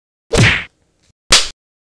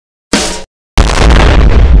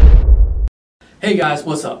Hey guys,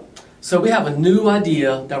 what's up? So we have a new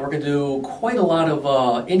idea that we're going to do quite a lot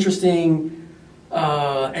of interesting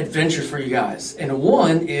adventures for you guys. And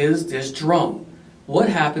one is this drum. What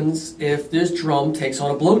happens if this drum takes on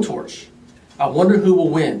a blowtorch? I wonder who will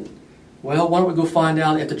win. Well, why don't we go find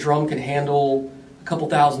out if the drum can handle a couple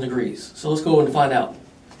thousand degrees. So let's go and find out.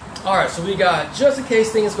 Alright, so we got, just in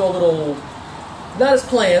case things go a little not as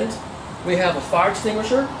planned, we have a fire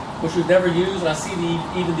extinguisher, which we've never used, and I see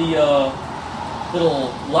even the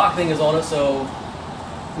little lock thing is on it, so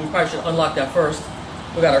we probably should unlock that first.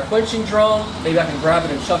 We got our quenching drum. Maybe I can grab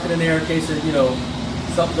it and chuck it in there in case it,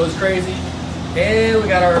 something goes crazy. And we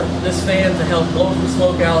got this fan to help blow the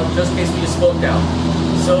smoke out, just in case we get smoked out.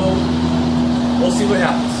 So we'll see what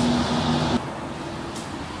happens.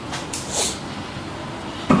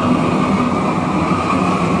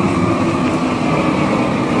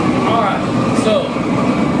 All right, so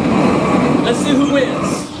let's see who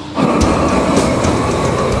wins.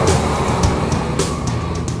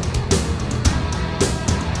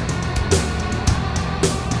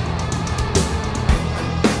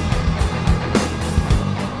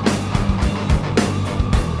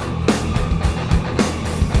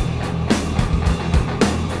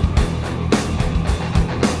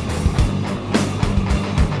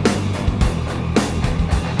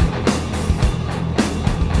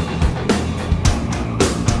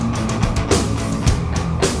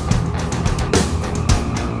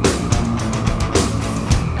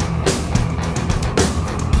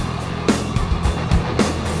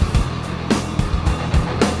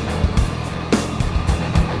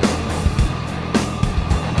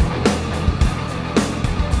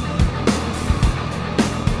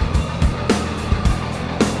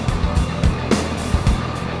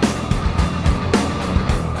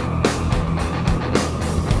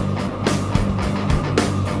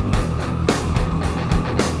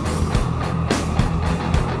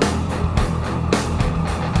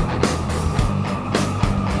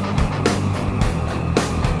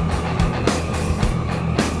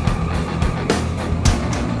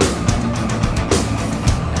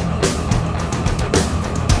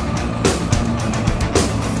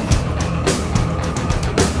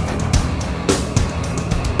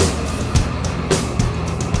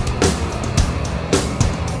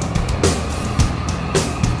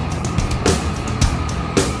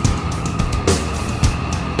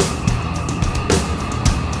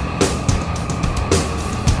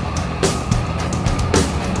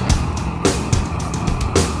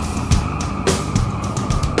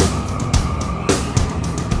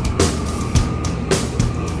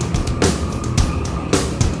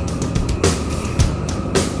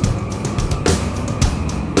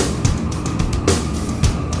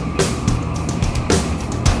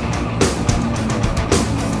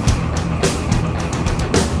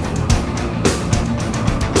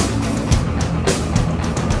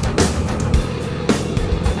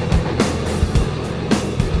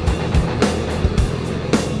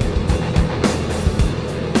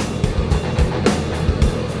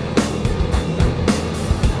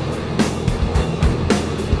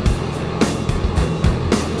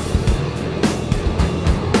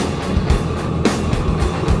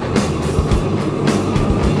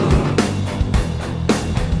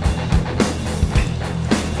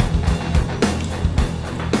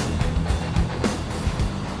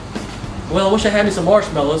 Well, I wish I had me some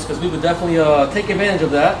marshmallows, because we would definitely take advantage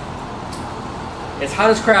of that. It's hot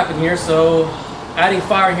as crap in here, so adding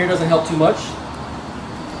fire in here doesn't help too much.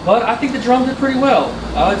 But I think the drum did pretty well.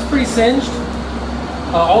 It's pretty singed.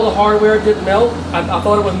 All the hardware didn't melt. I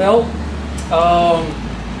thought it would melt.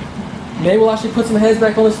 Maybe we'll actually put some heads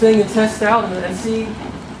back on this thing and test it out and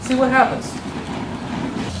see what happens.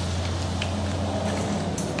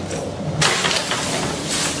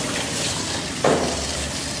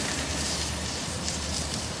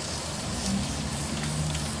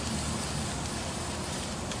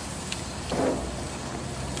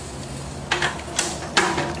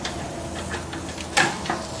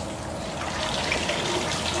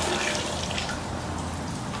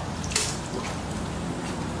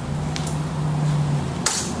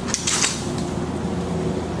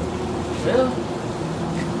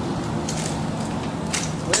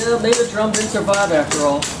 Well, maybe the drum didn't survive after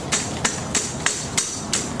all.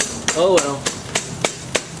 Oh well.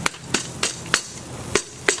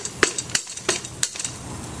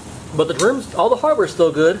 But the drums, all the hardware's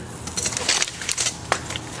still good.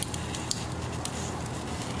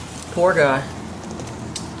 Poor guy.